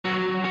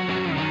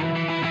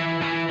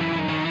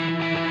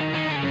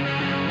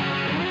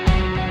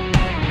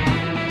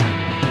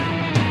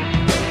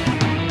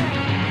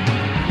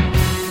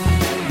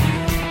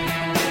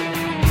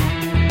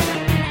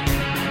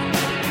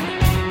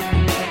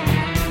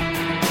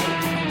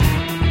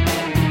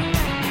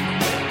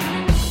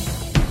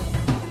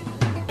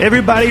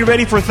Everybody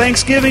ready for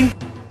Thanksgiving?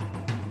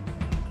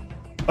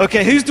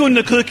 Okay, who's doing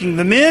the cooking?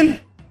 The men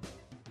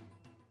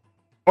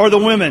or the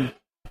women?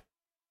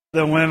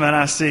 The women,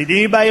 I see. Did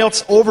anybody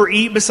else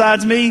overeat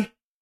besides me?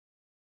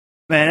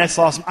 Man, that's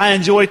awesome. I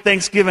enjoy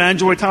Thanksgiving. I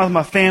enjoy time with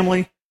my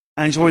family.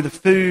 I enjoy the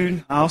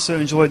food. I also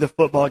enjoy the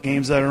football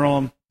games that are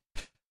on.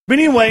 But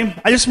anyway,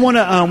 I just want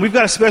to, we've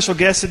got a special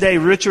guest today,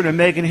 Richard and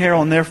Megan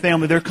Harrell and their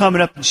family. They're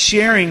coming up and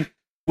sharing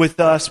with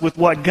us with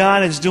what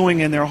God is doing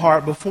in their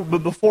heart.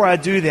 But before I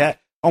do that,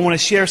 I want to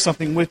share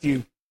something with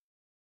you.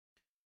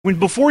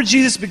 Before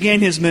Jesus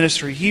began his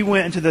ministry, he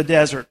went into the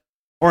desert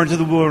or into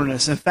the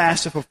wilderness and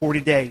fasted for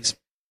 40 days.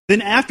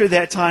 Then after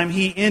that time,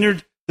 he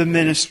entered the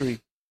ministry.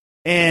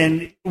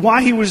 And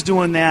while he was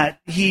doing that,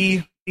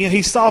 he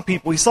saw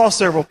people. He saw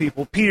several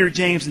people, Peter,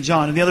 James, and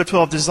John, and the other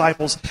 12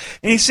 disciples.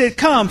 And he said,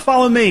 come,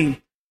 follow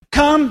me.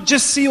 Come,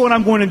 just see what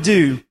I'm going to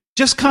do.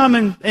 Just come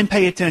and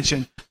pay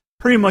attention.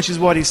 Pretty much is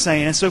what he's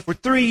saying. And so for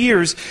 3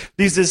 years,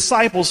 these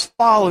disciples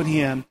followed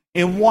him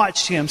and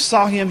watched him,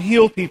 saw him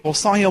heal people,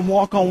 saw him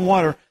walk on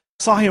water,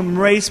 saw him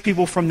raise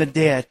people from the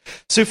dead.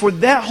 So for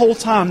that whole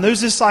time,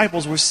 those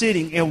disciples were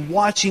sitting and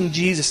watching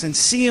Jesus and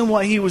seeing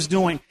what he was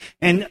doing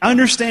and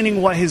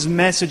understanding what his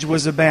message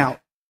was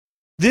about.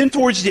 Then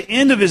towards the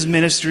end of his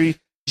ministry,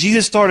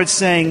 Jesus started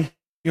saying,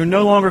 you're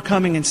no longer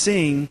coming and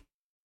seeing,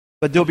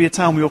 but there'll be a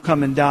time when you'll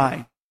come and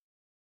die.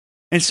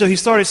 And so he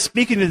started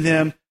speaking to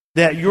them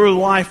that your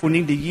life will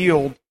need to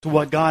yield to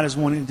what God is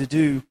wanting to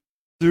do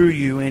through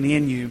you and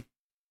in you.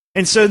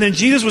 And so then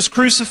Jesus was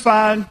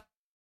crucified,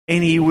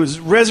 and he was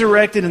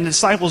resurrected, and the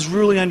disciples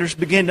really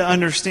began to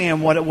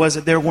understand what it was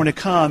that they were going to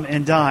come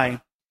and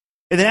die.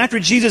 And then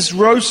after Jesus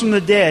rose from the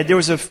dead, there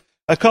was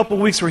a couple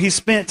of weeks where he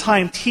spent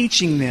time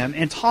teaching them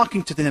and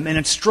talking to them and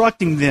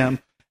instructing them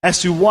as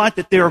to what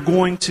that they are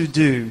going to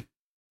do.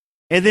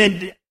 And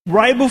then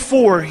right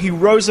before he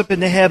rose up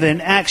into heaven,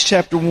 in Acts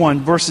chapter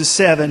 1, verses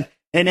 7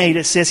 and 8,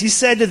 it says, he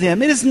said to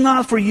them, it is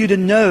not for you to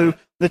know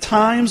the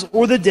times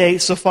or the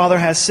dates the Father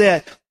has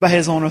set by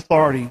his own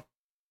authority,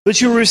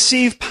 but you will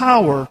receive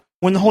power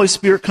when the Holy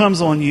Spirit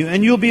comes on you,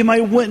 and you'll be my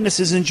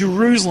witnesses in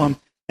Jerusalem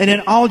and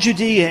in all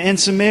Judea and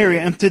Samaria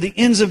and to the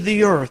ends of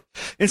the earth.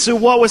 And so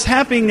what was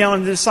happening now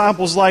in the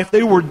disciples' life,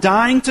 they were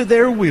dying to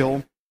their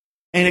will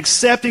and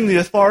accepting the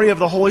authority of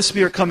the Holy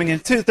Spirit coming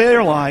into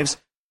their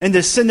lives and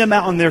to send them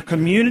out in their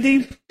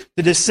community,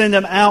 to send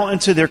them out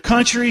into their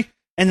country,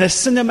 and to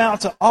send them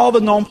out to all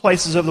the known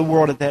places of the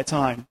world at that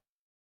time.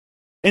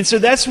 And so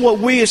that's what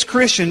we as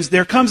Christians,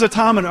 there comes a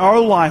time in our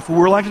life where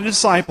we're like the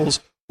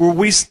disciples, where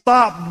we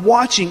stop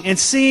watching and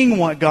seeing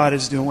what God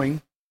is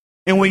doing,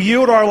 and we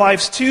yield our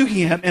lives to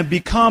him and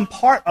become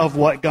part of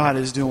what God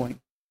is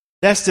doing.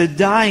 That's the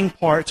dying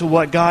part to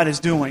what God is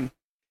doing.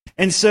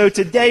 And so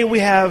today we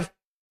have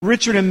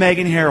Richard and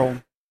Megan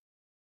Harrell.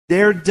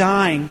 They're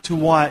dying to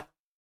what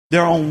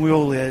their own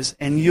will is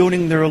and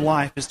yielding their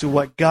life as to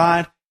what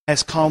God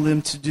has called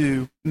them to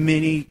do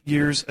many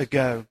years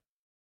ago.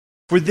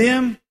 For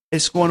them,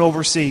 it's going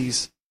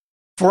overseas.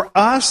 For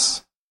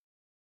us,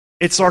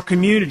 it's our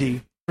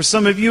community. For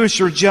some of you, it's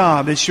your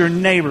job, it's your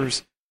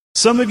neighbors.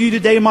 Some of you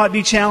today might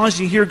be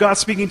challenged and hear God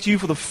speaking to you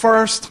for the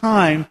first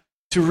time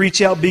to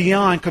reach out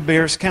beyond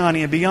Cabarrus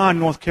County and beyond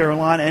North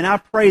Carolina, and I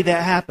pray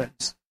that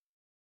happens.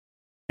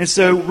 And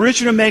so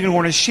Richard and Megan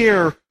want to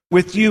share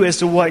with you as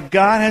to what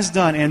God has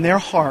done in their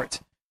heart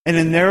and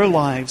in their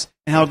lives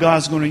and how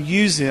God's going to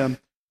use them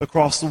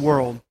across the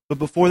world. But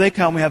before they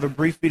come, we have a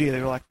brief video they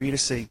would like for you to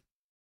see.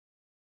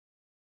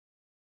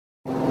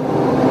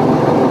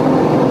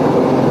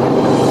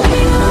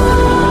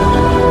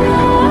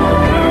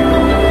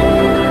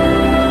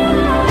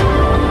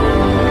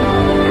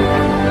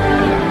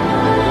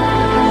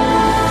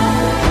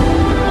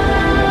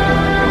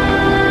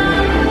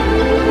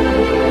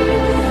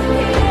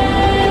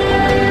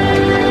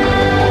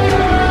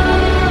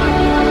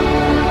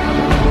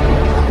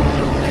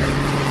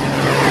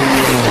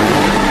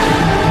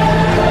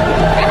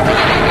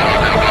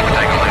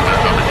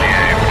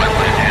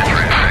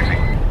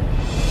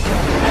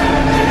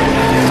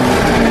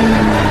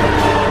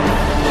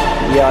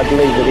 I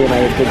believe that EMA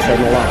did save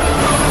my life.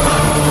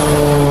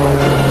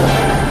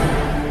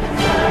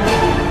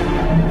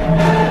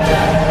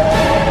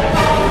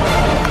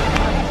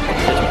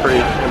 It's pretty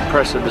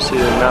impressive to see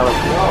the amount of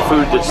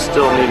food that's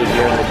still needed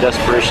here and the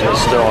desperation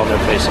that's still on their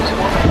faces.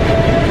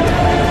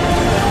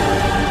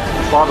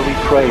 Father, we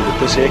pray that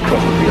this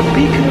aircraft will be a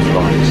beacon of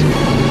light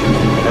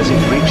as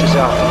it reaches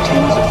out to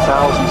tens of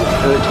thousands of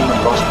hurting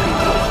and lost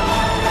people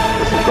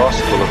with the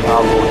gospel of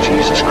our Lord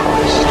Jesus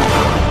Christ.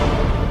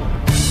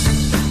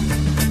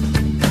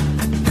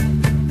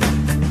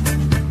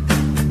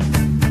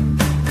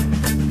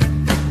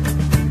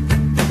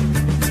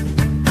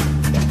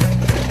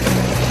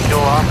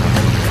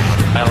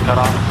 Cut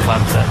off,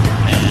 flat set,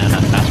 and a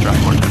fast drop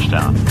for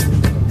touchdown.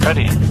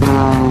 Ready.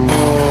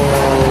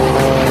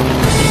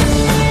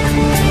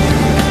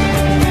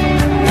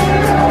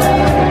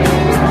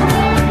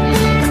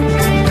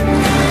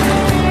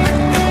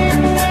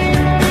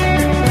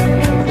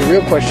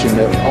 real question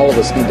that all of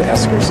us need to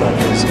ask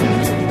ourselves is,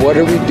 what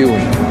are we doing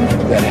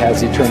that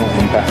has eternal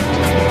impact?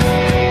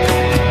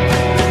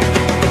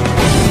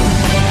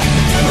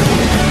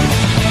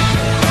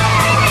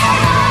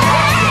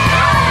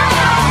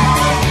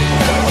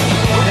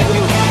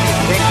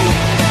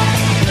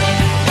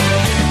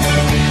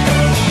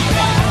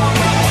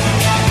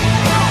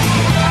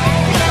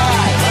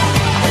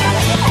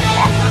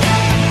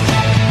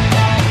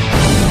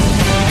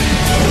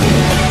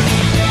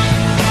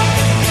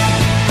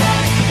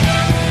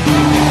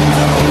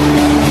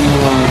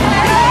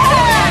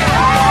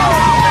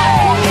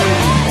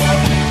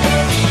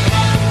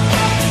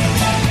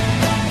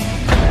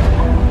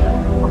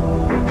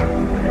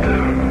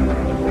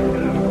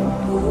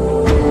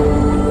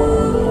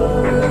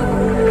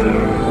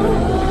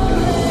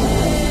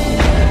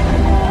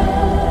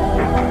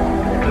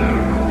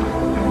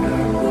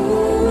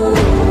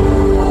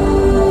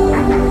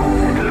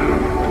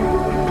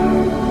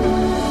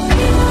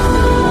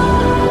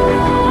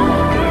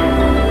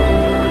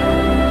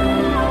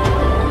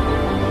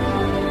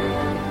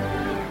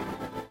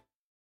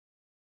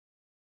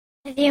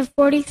 Isaiah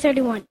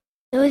 40:31.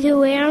 Those who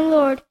wait on the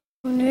Lord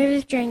will renew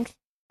their strength,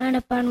 mount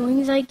up on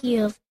wings like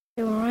eagles.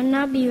 They will run,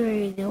 not be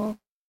weary. They will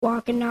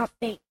walk and not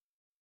faint.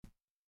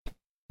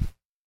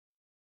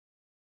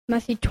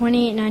 Matthew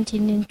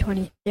 28:19 and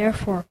 20.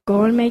 Therefore,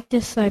 go and make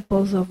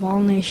disciples of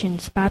all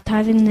nations,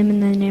 baptizing them in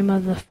the name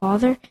of the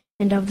Father,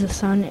 and of the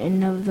Son,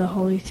 and of the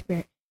Holy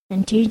Spirit,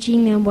 and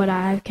teaching them what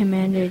I have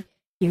commanded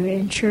you.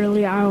 And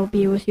surely I will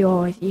be with you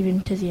always,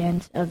 even to the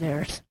ends of the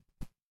earth.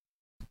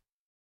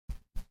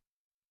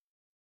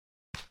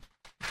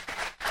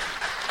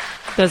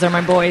 Those are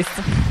my boys.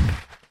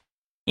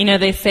 You know,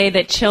 they say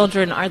that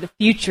children are the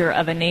future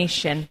of a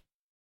nation.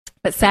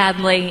 But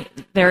sadly,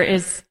 there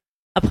is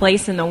a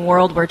place in the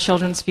world where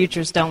children's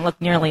futures don't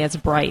look nearly as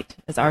bright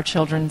as our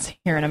children's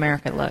here in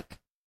America look.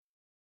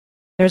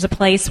 There's a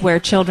place where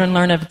children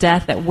learn of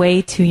death at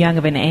way too young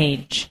of an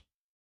age.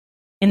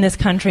 In this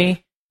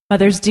country,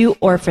 mothers do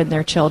orphan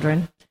their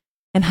children,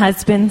 and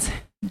husbands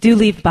do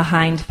leave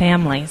behind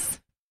families.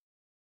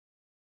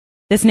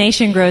 This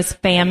nation grows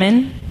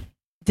famine,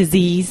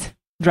 disease,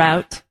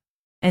 drought,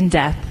 and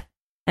death,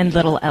 and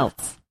little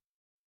else.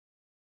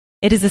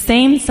 It is the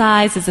same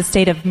size as the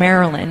state of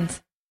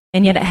Maryland,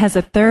 and yet it has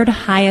the third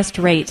highest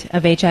rate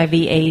of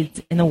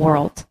HIV/AIDS in the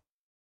world.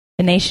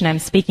 The nation I'm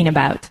speaking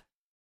about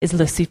is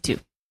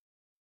Lesotho.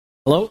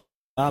 Hello,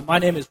 my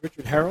name is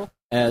Richard Harrell,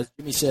 as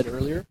Jimmy said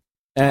earlier,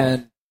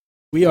 and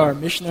we are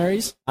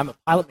missionaries. I'm a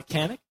pilot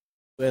mechanic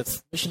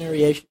with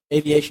Missionary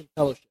Aviation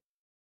Fellowship,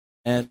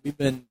 and we've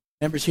been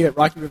members here at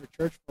Rocky River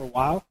Church for a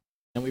while,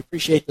 and we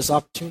appreciate this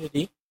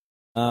opportunity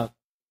that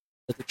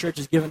the church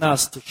has given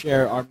us to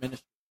share our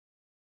ministry.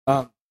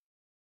 My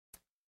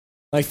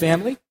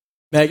family,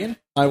 Megan,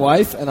 my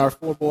wife, and our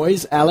 4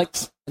 boys,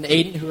 Alex and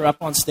Aiden, who are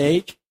up on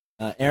stage,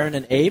 Aaron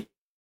and Abe,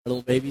 our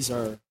little babies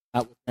are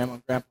out with Grandma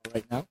and Grandpa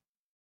right now.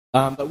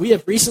 But we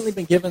have recently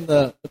been given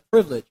the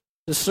privilege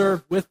to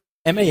serve with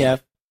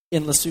MAF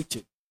in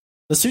Lesotho.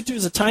 Lesotho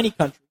is a tiny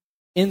country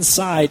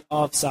inside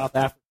of South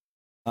Africa.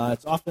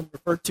 It's often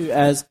referred to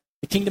as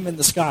the kingdom in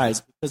the skies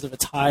because of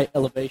its high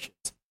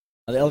elevations.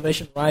 The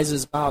elevation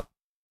rises about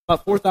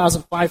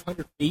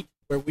 4,500 feet,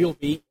 where we'll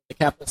be, the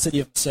capital city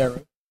of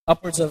Maseru,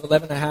 upwards of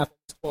 11,500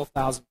 to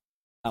 12,000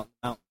 out in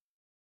the mountains.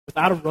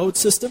 Without a road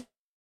system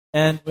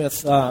and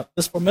with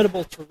this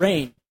formidable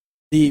terrain,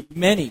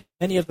 many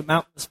of the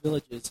mountainous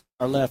villages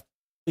are left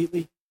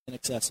completely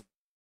inaccessible.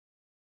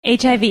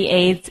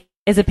 HIV/AIDS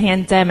is a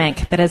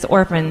pandemic that has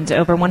orphaned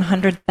over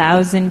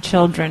 100,000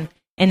 children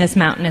in this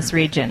mountainous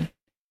region,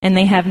 and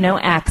they have no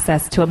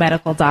access to a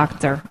medical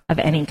doctor of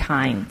any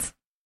kind.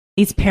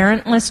 These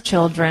parentless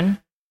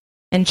children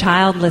and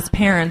childless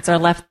parents are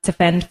left to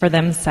fend for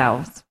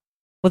themselves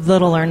with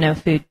little or no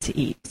food to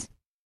eat.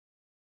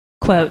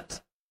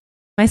 Quote,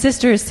 my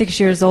sister is 6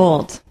 years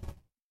old.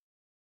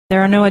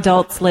 There are no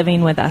adults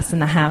living with us in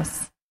the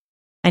house.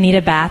 I need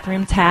a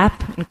bathroom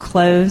tap and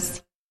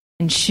clothes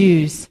and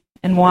shoes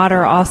and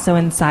water also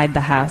inside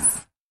the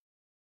house.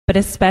 But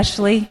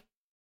especially,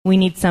 we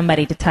need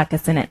somebody to tuck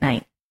us in at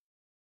night.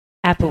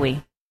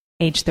 Apui,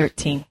 age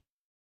 13.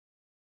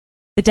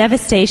 The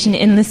devastation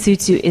in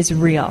Lesotho is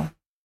real,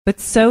 but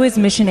so is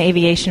Mission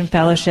Aviation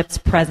Fellowship's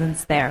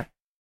presence there.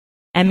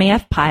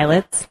 MAF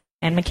pilots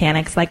and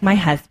mechanics like my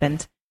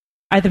husband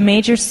are the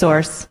major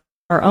source,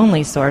 or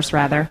only source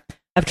rather,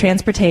 of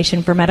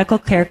transportation for medical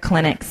care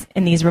clinics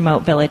in these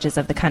remote villages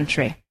of the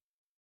country.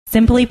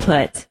 Simply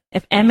put,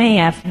 if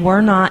MAF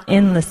were not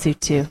in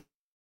Lesotho,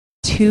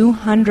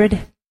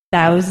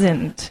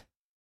 200,000,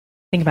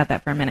 think about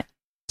that for a minute,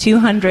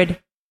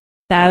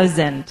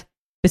 200,000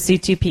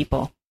 Lesotho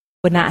people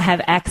would not have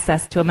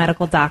access to a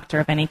medical doctor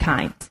of any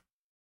kind.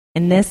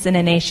 And this in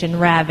a nation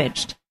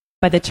ravaged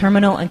by the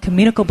terminal and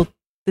communicable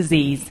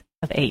disease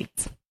of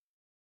AIDS.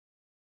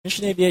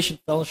 Mission Aviation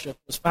Fellowship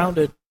was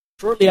founded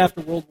shortly after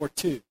World War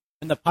II,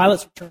 when the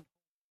pilots returned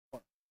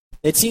home.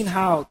 They'd seen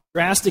how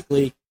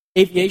drastically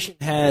aviation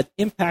had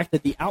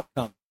impacted the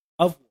outcome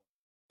of war,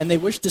 and they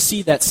wished to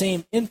see that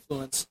same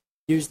influence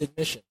used in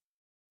mission.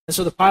 And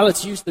so the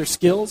pilots used their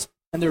skills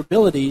and their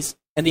abilities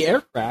and the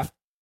aircraft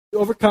to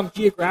overcome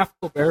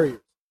geographical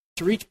barriers,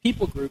 to reach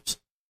people groups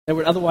that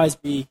would otherwise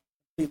be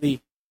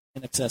completely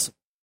inaccessible.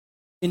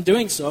 In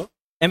doing so,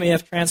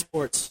 MAF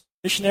transports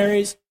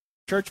missionaries,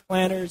 church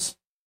planners,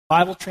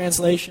 Bible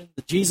translation,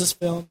 the Jesus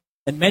film,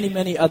 and many,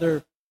 many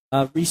other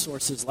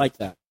resources like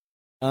that.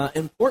 An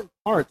important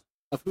part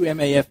of who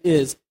MAF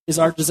is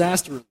our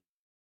disaster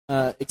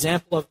relief.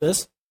 Example of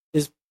this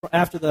is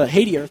after the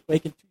Haiti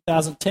earthquake in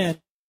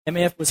 2010,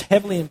 MAF was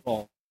heavily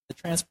involved in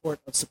the transport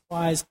of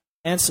supplies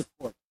and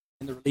support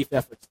in the relief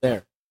efforts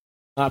there.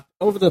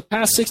 Over the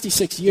past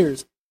 66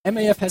 years,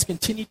 MAF has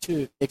continued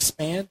to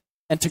expand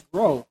and to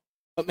grow,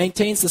 but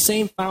maintains the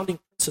same founding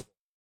principle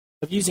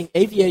of using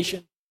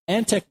aviation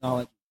and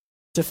technology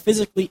to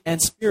physically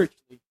and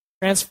spiritually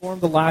transform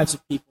the lives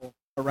of people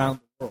around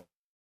the world.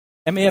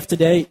 MAF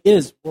today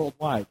is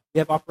worldwide. We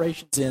have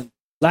operations in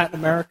Latin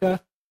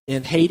America,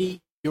 in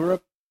Haiti,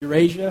 Europe,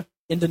 Eurasia,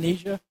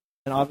 Indonesia,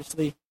 and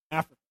obviously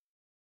Africa.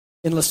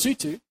 In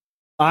Lesotho,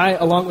 I,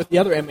 along with the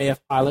other MAF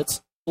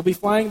pilots, will be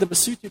flying the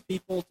Lesotho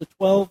people to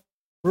 12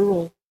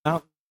 rural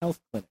mountain health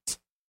clinics.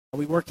 And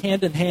we work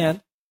hand in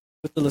hand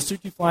with the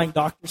Lesotho Flying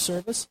Doctor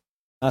Service,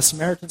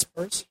 Samaritan's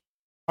Purse,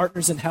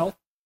 Partners in Health,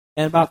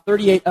 and about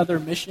 38 other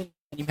mission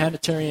and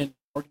humanitarian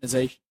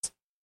organizations.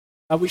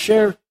 We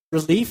share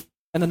relief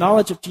and the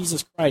knowledge of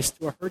Jesus Christ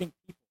to a hurting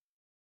people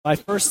by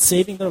first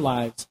saving their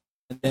lives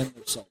and then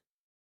their souls.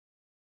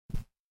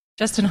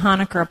 Justin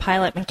Honecker, a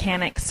pilot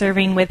mechanic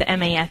serving with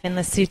MAF in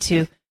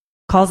Lesotho,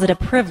 calls it a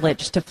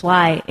privilege to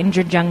fly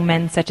injured young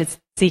men such as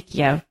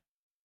Sikio.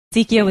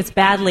 Sikio was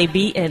badly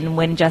beaten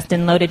when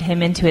Justin loaded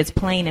him into his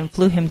plane and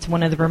flew him to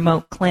one of the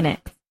remote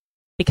clinics.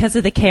 Because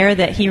of the care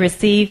that he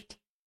received,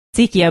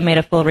 Sikio made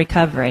a full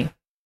recovery,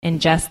 and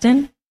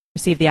Justin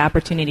received the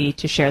opportunity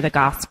to share the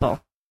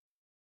gospel.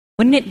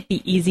 Wouldn't it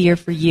be easier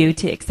for you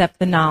to accept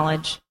the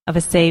knowledge of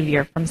a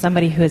Savior from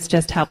somebody who has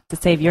just helped to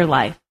save your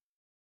life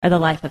or the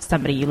life of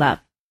somebody you love?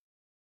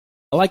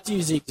 I like to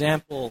use the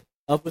example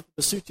of with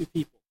the Lesotho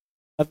people,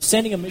 of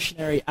sending a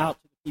missionary out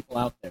to the people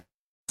out there,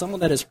 someone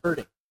that is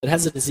hurting, that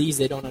has a disease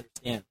they don't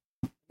understand.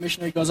 The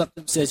missionary goes up to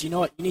them and says, you know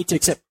what, you need to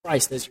accept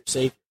Christ as your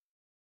Savior.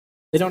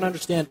 They don't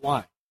understand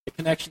why. The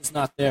connection's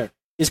not there.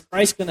 Is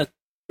Christ going to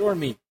cure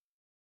me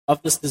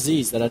of this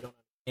disease that I don't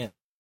understand?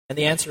 And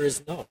the answer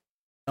is no.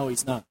 No,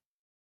 he's not.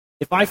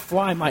 If I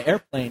fly my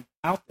airplane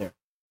out there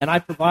and I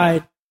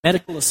provide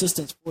medical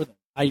assistance for them,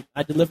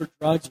 I deliver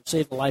drugs or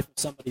save the life of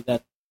somebody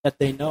that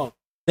they know,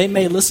 they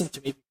may listen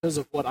to me because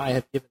of what I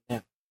have given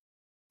them.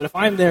 But if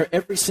I'm there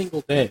every single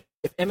day,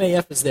 if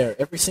MAF is there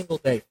every single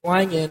day,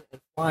 flying in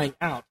and flying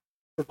out,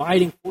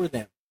 providing for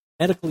them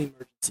medical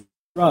emergencies,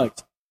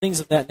 drugs, things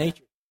of that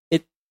nature,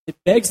 it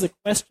begs the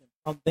question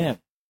from them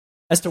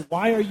as to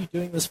why are you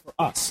doing this for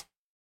us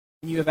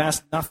and you have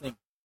asked nothing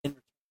in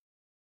return.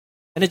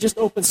 And it just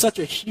opens such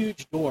a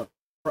huge door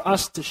for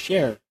us to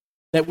share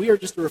that we are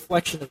just a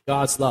reflection of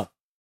God's love.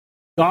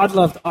 God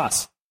loved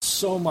us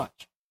so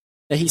much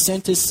that he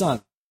sent his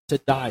son to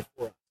die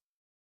for us.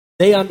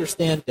 They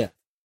understand death.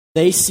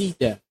 They see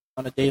death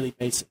on a daily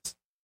basis.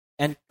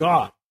 And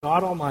God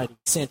Almighty,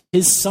 sent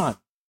his son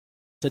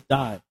to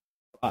die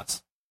for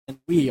us. And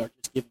we are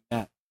just giving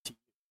that to you.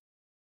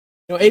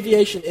 You know,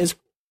 aviation is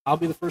cool. I'll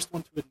be the first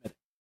one to admit it.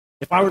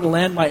 If I were to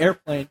land my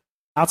airplane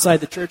outside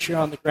the church here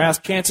on the grass,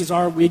 chances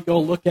are we'd go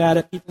look at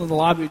it. People in the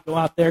lobby would go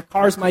out there.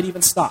 Cars might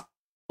even stop,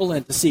 pull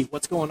in to see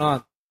what's going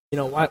on. You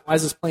know, why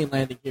is this plane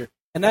landing here?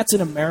 And that's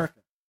in America,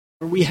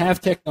 where we have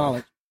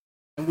technology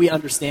and we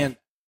understand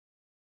that.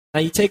 Now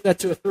you take that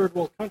to a third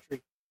world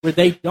country where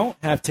they don't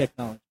have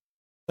technology,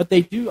 but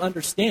they do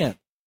understand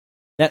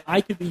that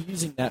I could be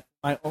using that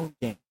for my own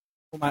gain,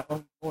 for my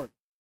own glory,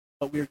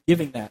 but we're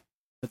giving that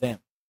to them.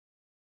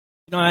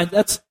 You know,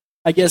 that's,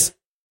 I guess,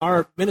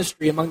 our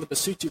ministry among the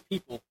Lesotho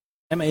people,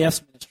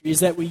 MAF's ministry, is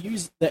that we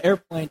use the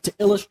airplane to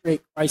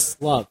illustrate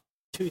Christ's love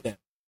to them,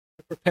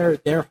 to prepare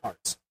their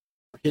hearts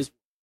for his will.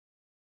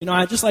 You know,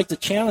 I'd just like to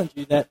challenge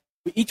you that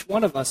each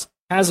one of us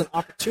has an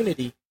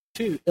opportunity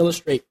to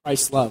illustrate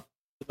Christ's love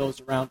to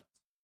those around us.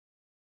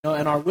 You know,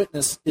 and our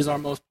witness is our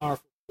most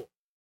powerful tool.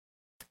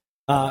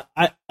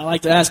 I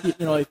like to ask you,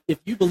 you know, if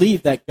you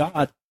believe that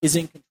God is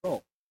in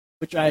control,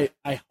 which I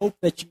hope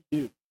that you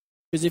do,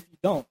 because if you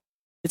don't,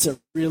 it's a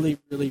really,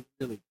 really,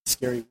 really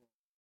scary world.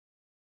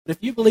 But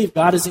if you believe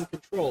God is in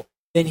control,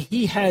 then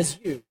he has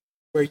you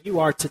where you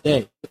are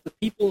today, with the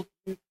people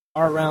you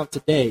are around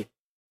today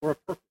for a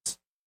purpose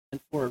and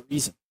for a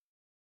reason.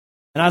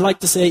 And I'd like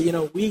to say, you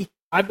know,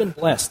 I've been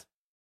blessed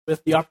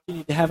with the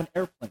opportunity to have an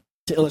airplane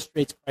to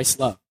illustrate Christ's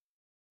love.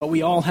 But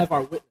we all have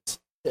our witness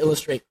to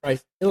illustrate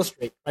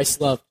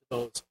Christ's love to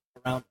those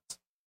around us.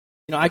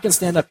 You know, I can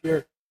stand up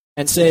here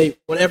and say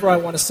whatever I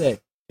want to say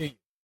to you.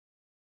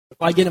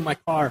 If I get in my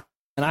car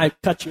and I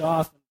cut you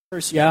off and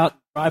curse you out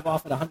and drive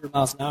off at 100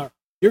 miles an hour,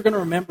 you're going to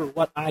remember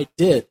what I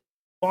did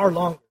far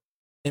longer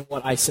than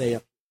what I say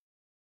up here.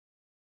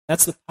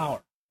 That's the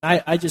power.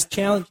 I just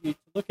challenge you to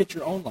look at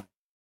your own life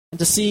and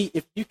to see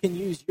if you can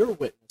use your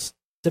witness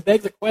to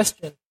beg the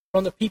question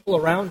from the people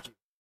around you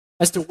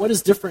as to what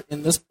is different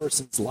in this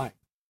person's life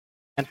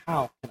and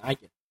how can I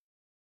get it.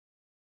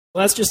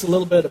 Well, that's just a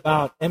little bit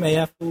about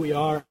MAF, who we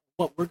are,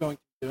 what we're going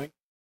to be doing.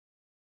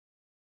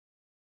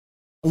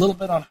 A little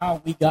bit on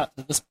how we got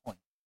to this point.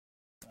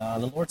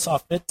 The Lord saw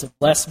fit to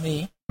bless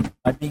me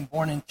by being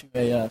born into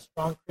a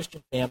strong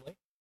Christian family.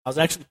 I was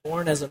actually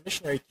born as a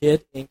missionary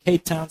kid in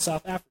Cape Town,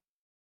 South Africa.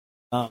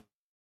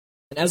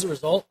 And as a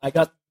result, I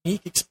got the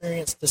unique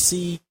experience to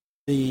see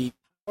the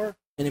power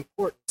and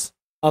importance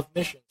of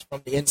missions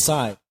from the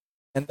inside.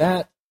 And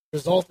that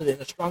resulted in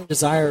a strong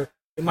desire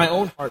in my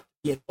own heart to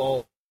be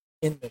involved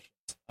in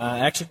missions. I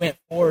actually went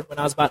forward when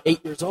I was about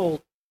 8 years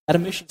old at a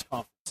missions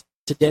conference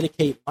to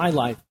dedicate my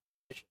life to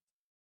missions,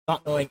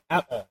 not knowing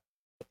at all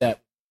what that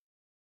was.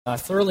 I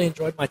thoroughly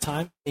enjoyed my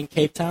time in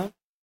Cape Town.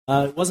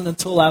 It wasn't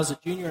until I was a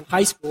junior in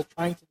high school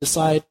trying to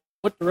decide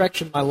what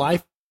direction my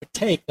life would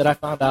take that I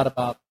found out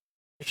about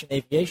mission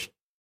aviation.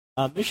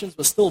 Missions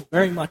was still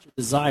very much a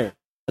desire,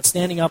 but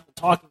standing up and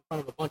talking in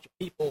front of a bunch of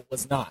people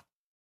was not.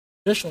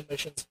 Official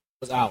missions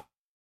was out.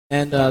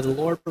 And the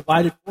Lord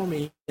provided for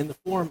me in the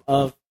form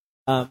of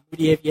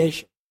Moody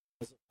Aviation.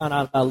 I found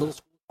out about a little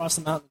school across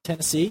the mountain in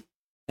Tennessee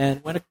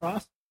and went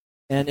across,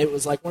 and it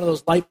was like one of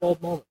those light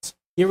bulb moments.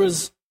 Here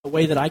was a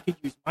way that I could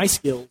use my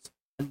skills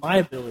and my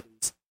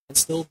abilities and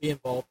still be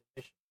involved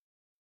in mission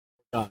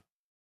for God.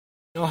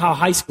 You know how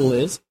high school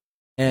is,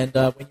 and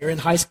when you're in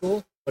high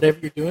school, whatever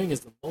you're doing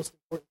is the most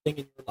important thing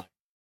in your life.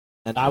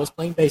 And I was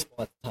playing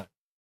baseball at the time.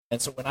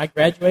 And so when I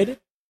graduated,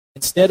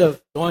 instead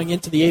of going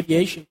into the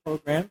aviation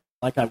program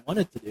like I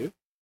wanted to do,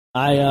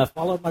 I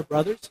followed my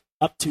brothers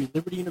up to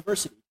Liberty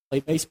University to play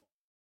baseball.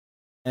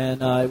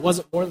 And it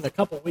wasn't more than a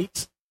couple of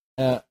weeks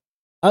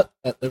up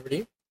at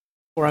Liberty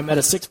before I met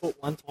a 6'1"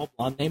 tall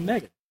blonde named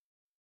Megan.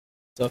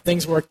 So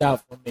things worked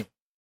out for me.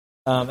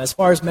 As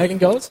far as Megan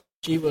goes,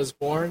 she was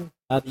born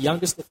the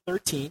youngest of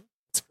 13.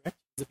 That's correct.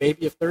 She was a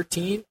baby of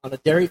 13 on a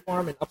dairy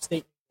farm in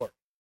upstate New York.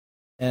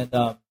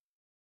 And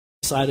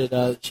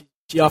decided,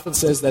 she often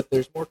says that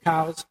there's more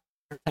cows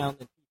in her town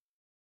than people,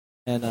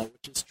 and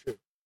which is true.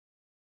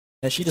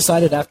 And she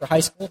decided after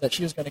high school that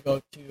she was going to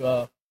go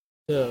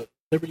to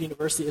Liberty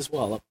University as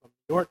well, up from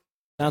New York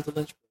down to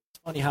Lynchburg. It's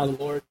funny how the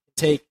Lord can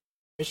take a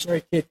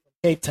missionary kid from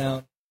Cape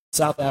Town,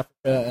 South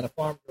Africa, and a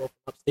farm girl from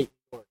upstate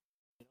New York.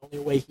 The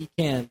only way He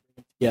can bring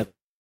them together.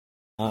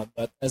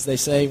 But as they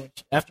say,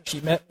 after she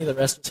met me, the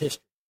rest was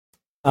history.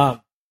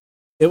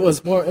 It was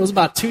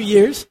about 2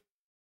 years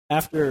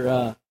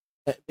after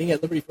being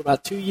at Liberty for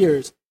about 2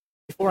 years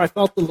before I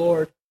felt the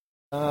Lord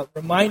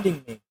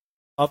reminding me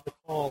of the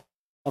call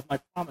of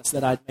my promise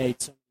that I'd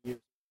made so many years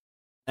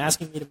ago, and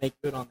asking me to make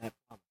good on that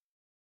promise.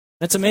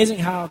 And it's amazing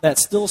how that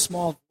still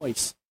small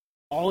voice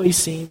always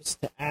seems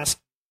to ask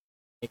me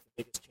to make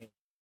the biggest change.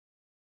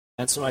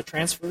 And so I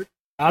transferred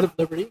out of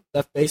Liberty,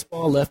 left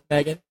baseball, left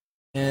Megan,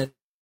 and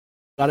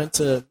got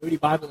into Moody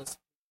Bible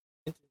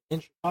Institute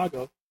in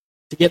Chicago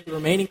to get the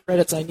remaining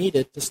credits I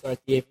needed to start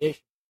the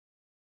aviation.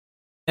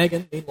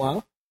 Megan,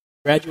 meanwhile,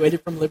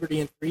 graduated from Liberty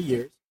in 3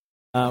 years.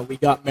 We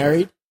got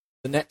married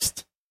the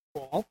next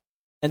fall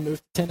and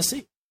moved to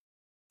Tennessee to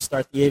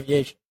start the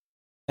aviation.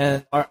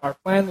 And our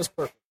plan was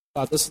perfect.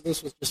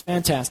 This was just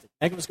fantastic.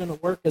 Megan was going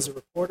to work as a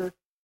reporter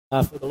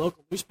for the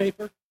local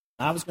newspaper.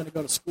 I was going to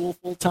go to school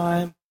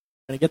full-time,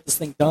 going to get this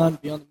thing done,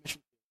 be on the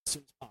mission as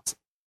soon as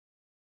possible.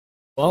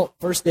 Well,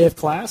 first day of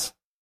class,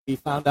 we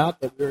found out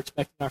that we were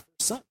expecting our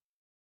first son.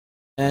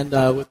 And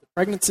with the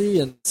pregnancy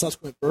and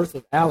subsequent birth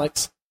of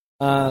Alex,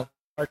 our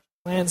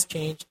plans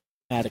changed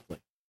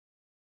dramatically.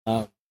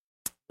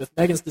 With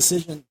Megan's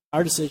decision,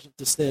 our decision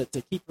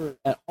to keep her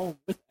at home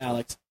with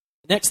Alex,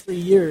 the next 3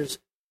 years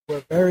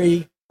were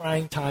very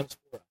trying times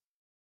for us.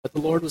 But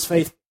the Lord was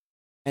faithful,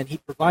 and He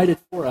provided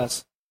for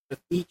us with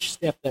each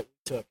step that we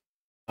took.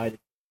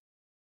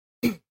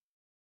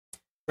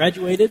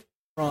 Graduated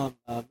from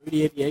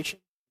Moody Aviation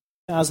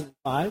in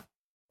 2005.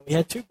 We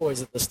had 2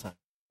 boys at this time.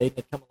 Aiden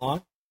had come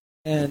along,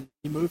 and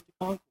he moved to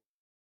Concord.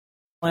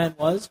 The plan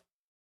was,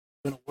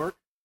 going to work,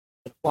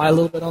 going to fly a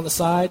little bit on the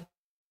side,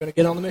 going to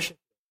get on the mission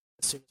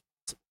as soon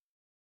as possible.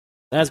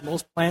 As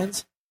most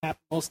plans,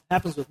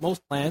 happens with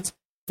most plans,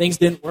 things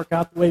didn't work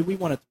out the way we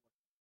wanted to.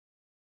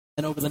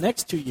 And over the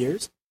next 2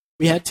 years,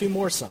 we had 2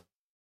 more sons.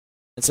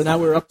 And so now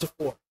we're up to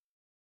 4.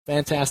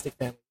 Fantastic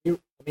family.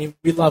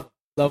 We love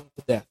them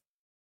to death.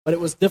 But it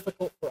was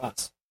difficult for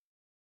us.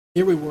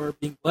 Here we were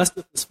being blessed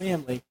with this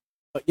family,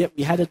 but yet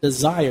we had a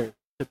desire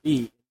to be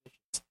in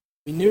missions.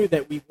 We knew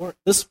that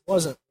this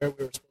wasn't where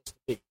we were supposed to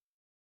be.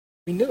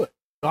 We knew it.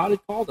 God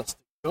had called us to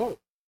go.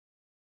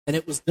 And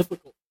it was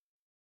difficult.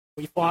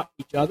 We fought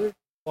each other,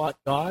 fought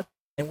God,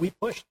 and we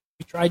pushed.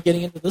 We tried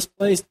getting into this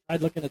place,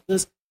 tried looking at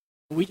this,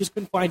 but we just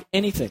couldn't find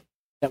anything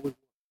that would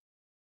work.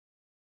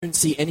 Couldn't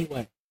see any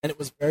way. And it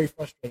was very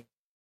frustrating.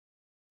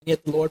 And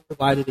yet the Lord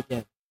provided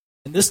again.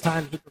 And this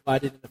time He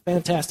provided in a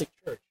fantastic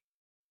church,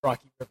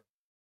 Rocky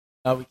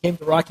River. We came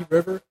to Rocky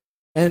River,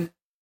 and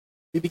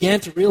we began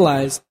to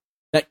realize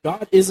that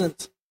God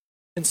isn't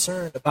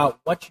concerned about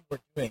what you are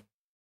doing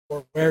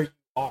or where you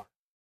are.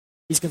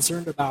 He's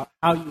concerned about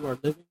how you are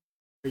living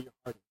where your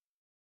heart is.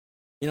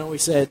 You know, we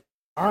said,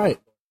 all right,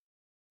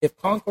 if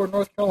Concord,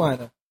 North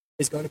Carolina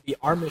is going to be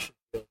our mission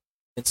field,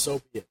 then so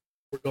be it.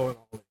 We're going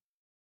all in.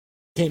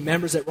 Became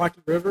members at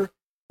Rocky River,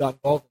 got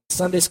involved in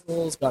Sunday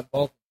schools, got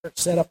involved in church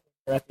setup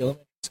at the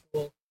elementary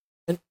school,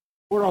 and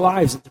poured our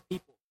lives into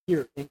people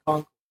here in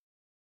Concord.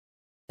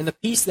 And the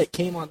peace that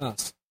came on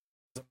us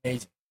was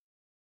amazing.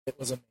 It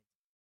was amazing.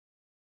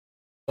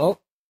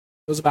 Well,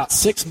 it was about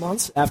 6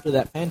 months after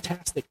that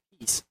fantastic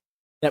peace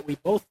that we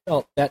both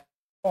felt that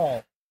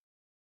call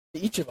to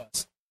each of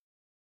us.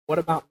 What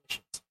about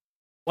missions?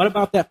 What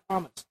about that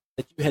promise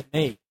that you had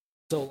made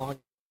so long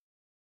ago?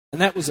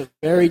 And that was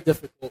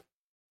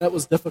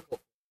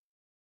difficult.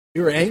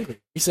 We were angry.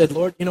 We said,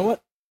 Lord, you know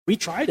what? We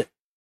tried it.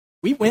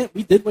 We went,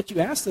 we did what you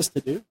asked us to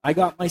do. I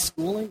got my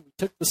schooling, we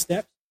took the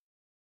steps,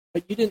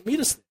 but you didn't meet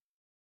us there.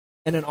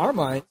 And in our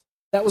minds,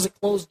 that was a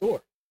closed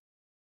door.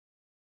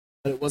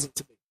 But it wasn't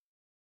to be.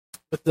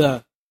 With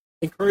the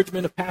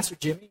encouragement of Pastor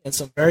Jimmy and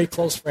some very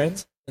close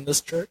friends in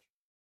this church,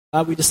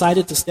 we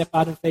decided to step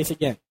out in faith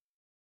again.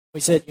 We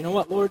said, you know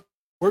what, Lord?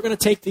 We're going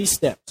to take these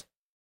steps,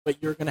 but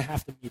you're going to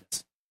have to meet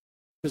us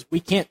because we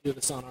can't do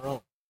this on our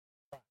own.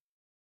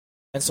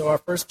 And so our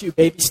first few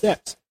baby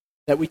steps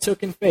that we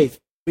took in faith,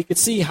 we could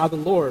see how the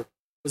Lord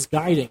was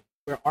guiding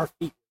where our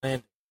feet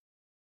landed.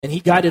 And he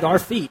guided our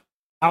feet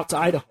out to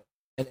Idaho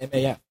and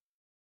MAF.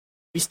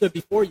 We stood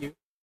before you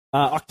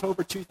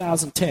October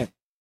 2010,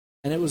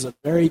 and it was a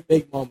very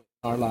big moment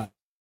in our lives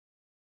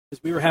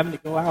because we were having to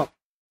go out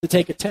to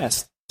take a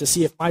test to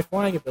see if my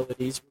flying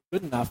abilities were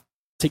good enough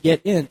to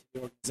get into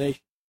the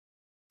organization.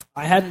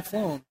 I hadn't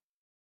flown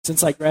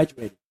since I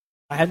graduated.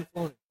 I hadn't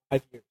flown in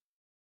 5 years.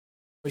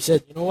 We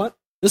said, you know what?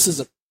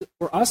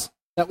 For us,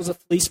 that was a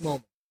fleece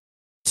moment.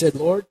 We said,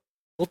 Lord,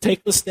 we'll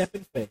take the step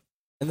in faith,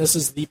 and this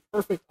is the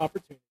perfect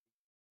opportunity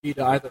for you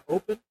to either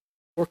open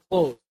or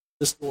close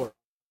this door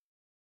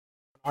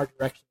in our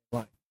direction in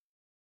life.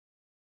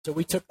 So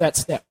we took that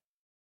step,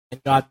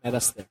 and God met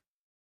us there.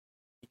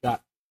 He got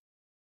it.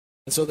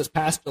 And so this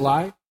past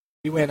July,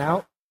 we went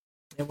out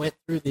and went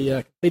through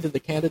completed the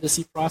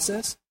candidacy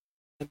process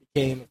and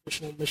became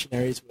official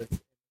missionaries with.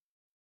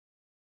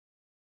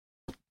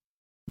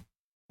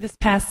 This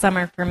past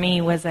summer for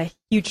me was a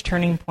huge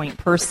turning point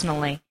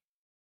personally.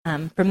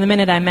 From the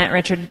minute I met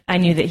Richard, I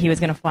knew that he was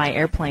going to fly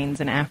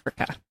airplanes in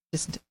Africa.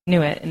 Just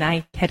knew it. And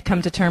I had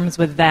come to terms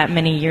with that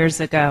many years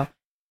ago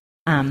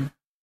and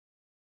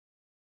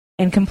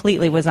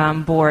completely was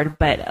on board.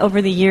 But over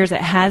the years,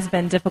 it has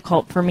been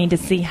difficult for me to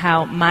see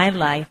how my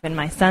life and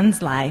my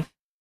son's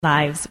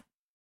lives,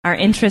 our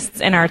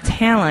interests and our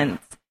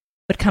talents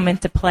would come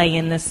into play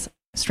in this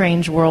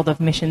strange world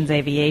of missions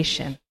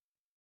aviation.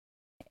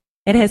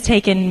 It has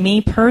taken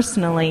me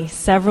personally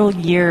several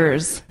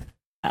years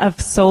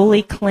of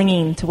solely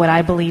clinging to what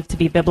I believe to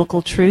be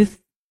biblical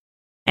truth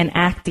and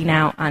acting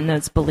out on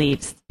those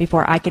beliefs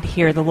before I could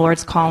hear the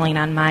Lord's calling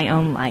on my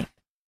own life.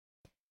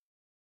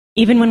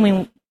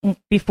 Even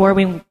before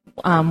we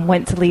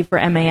went to leave for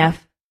MAF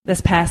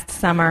this past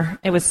summer,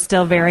 it was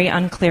still very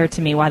unclear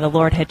to me why the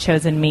Lord had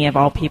chosen me of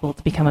all people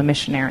to become a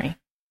missionary.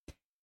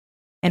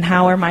 And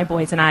how are my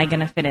boys and I going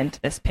to fit into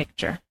this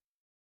picture?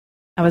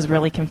 I was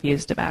really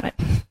confused about it.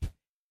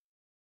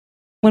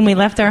 When we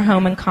left our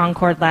home in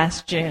Concord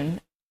last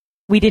June,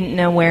 we didn't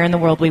know where in the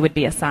world we would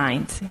be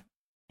assigned,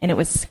 and it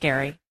was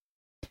scary.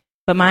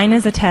 But mine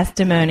is a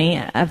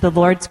testimony of the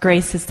Lord's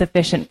grace is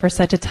sufficient for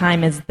such a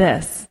time as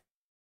this,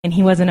 and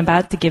he wasn't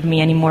about to give me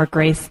any more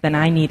grace than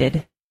I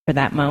needed for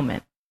that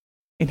moment,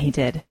 and he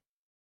did.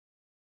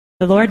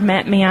 The Lord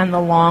met me on the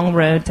long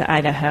road to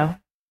Idaho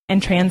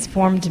and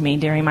transformed me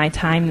during my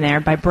time there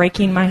by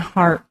breaking my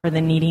heart for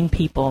the needing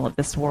people of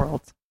this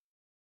world.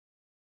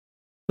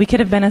 We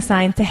could have been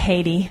assigned to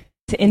Haiti,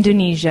 to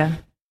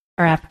Indonesia,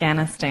 or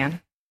Afghanistan,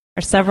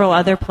 or several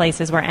other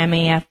places where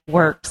MAF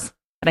works,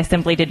 but I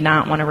simply did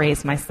not want to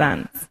raise my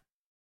sons.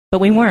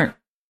 But we weren't.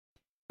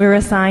 We were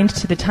assigned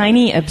to the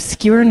tiny,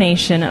 obscure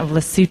nation of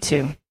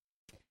Lesotho,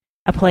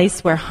 a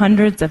place where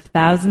hundreds of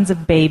thousands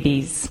of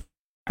babies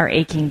are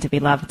aching to be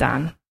loved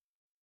on.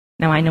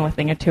 Now I know a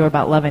thing or two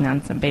about loving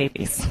on some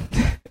babies.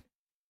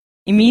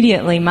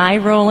 Immediately, my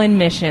role in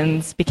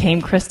missions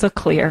became crystal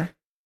clear,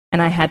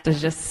 and I had to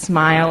just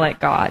smile at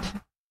God.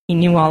 He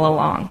knew all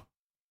along.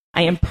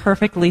 I am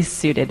perfectly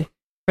suited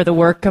for the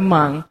work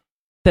among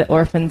the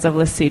orphans of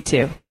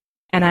Lesotho.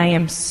 And I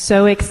am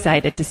so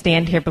excited to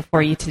stand here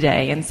before you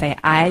today and say,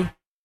 I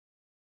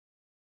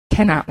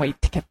cannot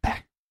wait to get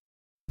there.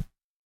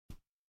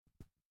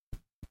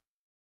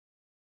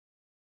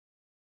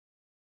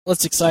 Well,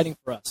 it's exciting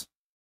for us.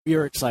 We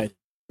are excited.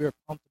 We are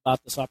pumped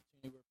about this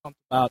opportunity. We're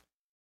pumped about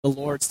the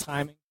Lord's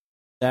timing,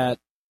 that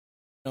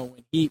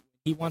when He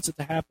wants it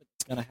to happen,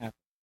 it's going to happen.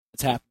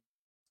 It's happening.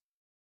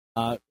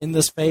 In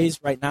this phase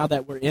right now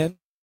that we're in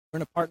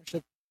a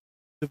partnership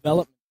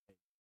development phase.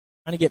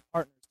 Trying to get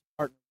partners to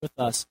partner with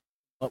us in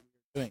what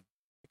we're doing.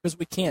 Because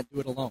we can't do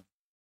it alone.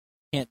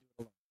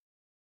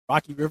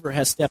 Rocky River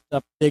has stepped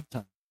up big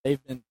time. They've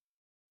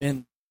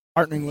been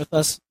partnering with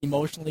us,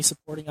 emotionally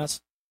supporting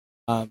us,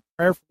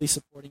 prayerfully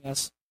supporting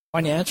us,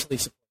 financially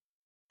supporting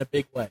us. in a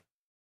big way.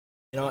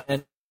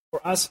 And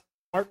for us,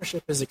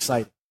 partnership is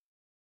exciting.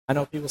 I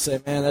know people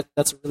say, man,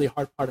 that's a really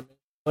hard part of ministry,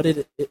 but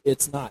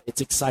it's not. It's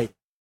exciting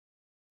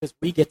because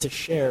we get to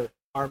share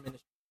our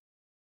ministry.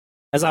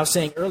 As I was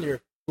saying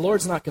earlier, the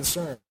Lord's not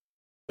concerned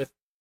with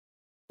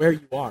where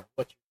you are,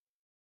 what you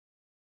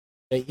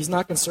do. Okay? He's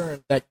not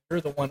concerned that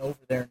you're the one over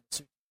there in the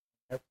suit,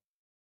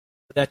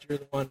 but that you're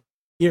the one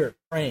here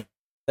praying,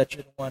 that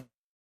you're the one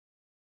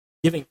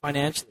giving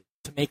financially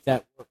to make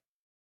that work.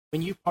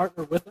 When you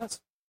partner with us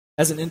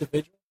as an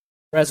individual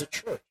or as a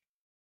church,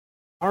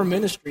 our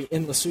ministry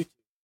in Lesotho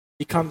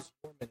becomes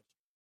your ministry.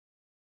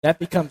 That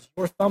becomes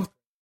your thumbprint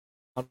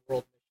on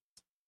world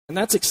missions. And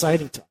that's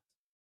exciting to us.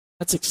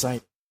 That's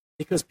exciting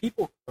because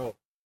people grow.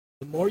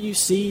 The more you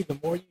see, the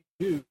more you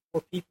do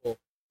for people,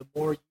 the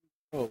more you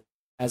grow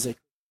as a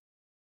Christian.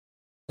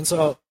 And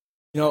so,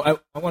 I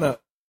want to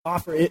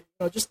offer it,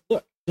 just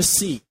look, just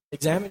see,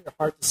 examine your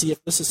heart to see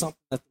if this is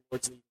something that the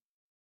Lord's leading.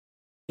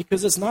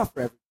 Because it's not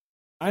for everybody.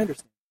 I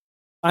understand.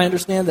 I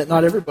understand that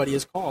not everybody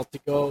is called to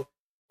go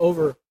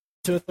over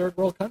to a third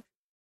world country.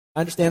 I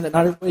understand that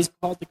not everybody's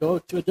called to go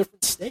to a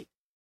different state.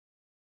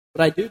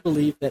 But I do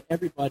believe that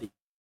everybody,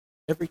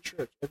 every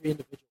church, every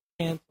individual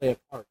can play a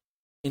part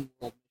in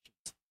world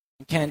missions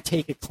and can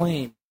take a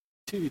claim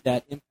to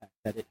that impact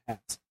that it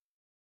has.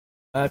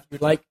 If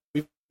you'd like,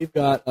 we've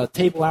got a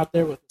table out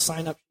there with a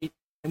sign-up sheet,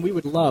 and we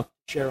would love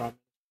to share our ministry.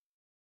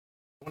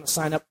 You want to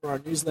sign up for our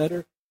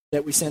newsletter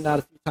that we send out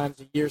a few times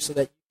a year so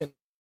that you can be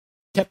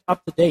kept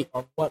up to date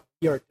on what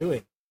we are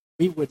doing.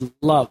 We would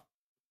love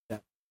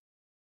that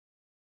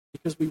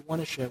because we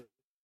want to share it.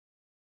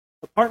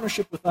 The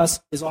partnership with us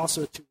is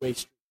also a two-way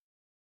street.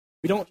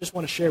 We don't just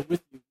want to share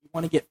with you. We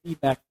want to get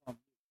feedback from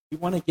you. We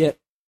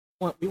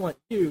want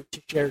you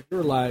to share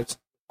your lives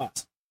with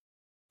us.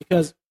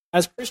 Because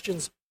as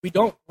Christians, we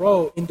don't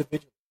grow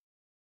individually.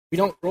 We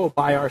don't grow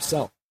by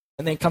ourselves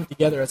and then come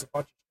together as a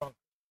bunch of strong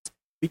Christians.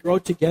 We grow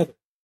together.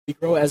 We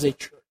grow as a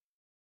church.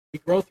 We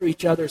grow through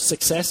each other's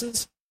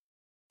successes,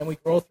 and we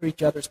grow through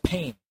each other's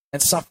pain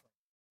and suffering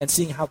and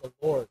seeing how the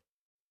Lord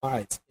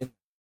abides in them.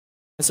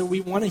 And so we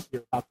want to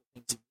hear about the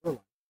things in your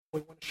life. We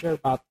want to share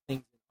about the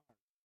things in ours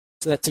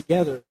so that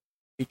together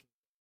we can.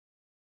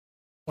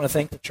 I want to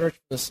thank the church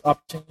for this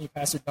opportunity,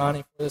 Pastor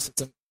Donnie, for this.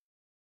 It's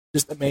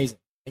just amazing.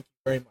 Thank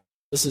you very much.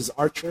 This is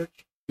our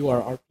church. You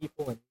are our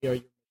people, and we are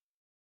your mission.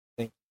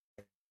 Thank you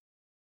very much.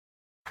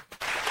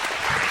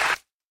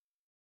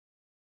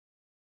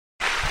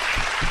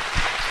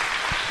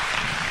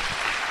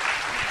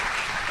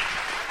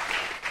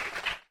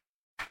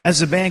 As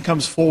the band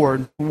comes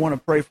forward, we want to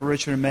pray for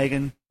Richard and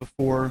Megan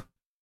before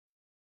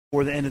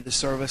the end of the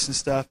service and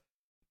stuff.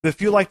 But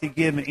if you'd like to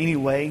give in any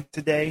way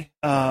today,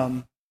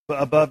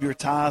 above your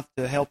tithe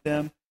to help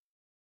them,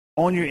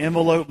 on your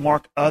envelope,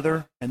 mark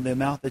other and the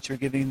amount that you're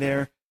giving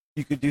there.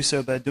 You could do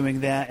so by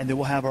doing that, and then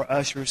we'll have our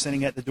usher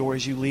sitting at the door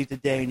as you leave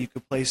today, and you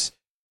could place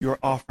your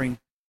offering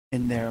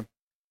in there.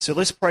 So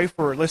let's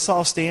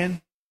all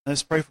stand.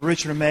 Let's pray for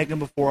Richard and Megan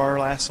before our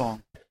last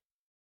song.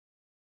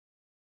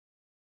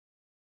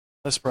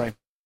 Let's pray.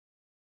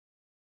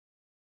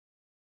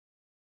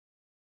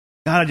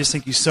 God, I just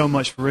thank you so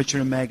much for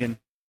Richard and Megan.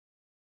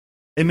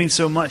 It means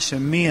so much to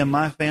me and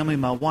my family,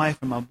 my wife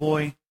and my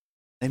boy.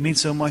 They mean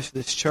so much to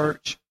this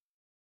church.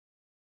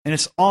 And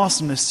it's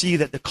awesome to see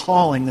that the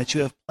calling that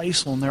you have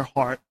placed on their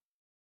heart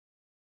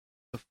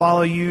to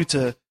follow you,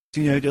 to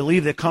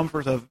leave the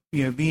comfort of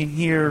being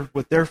here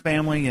with their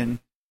family and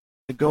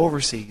to go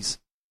overseas.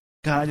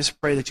 God, I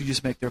just pray that you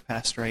just make their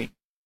path straight.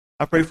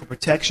 I pray for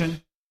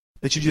protection,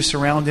 that you just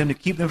surround them to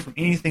keep them from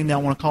anything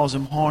that want to cause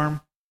them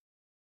harm.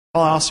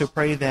 I also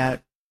pray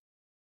that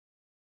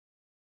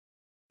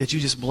you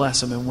just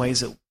bless them in ways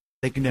that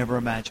they can never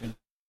imagine.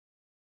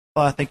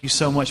 Father, I thank you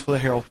so much for the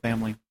Harrell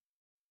family. In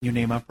your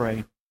name I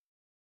pray.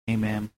 Amen.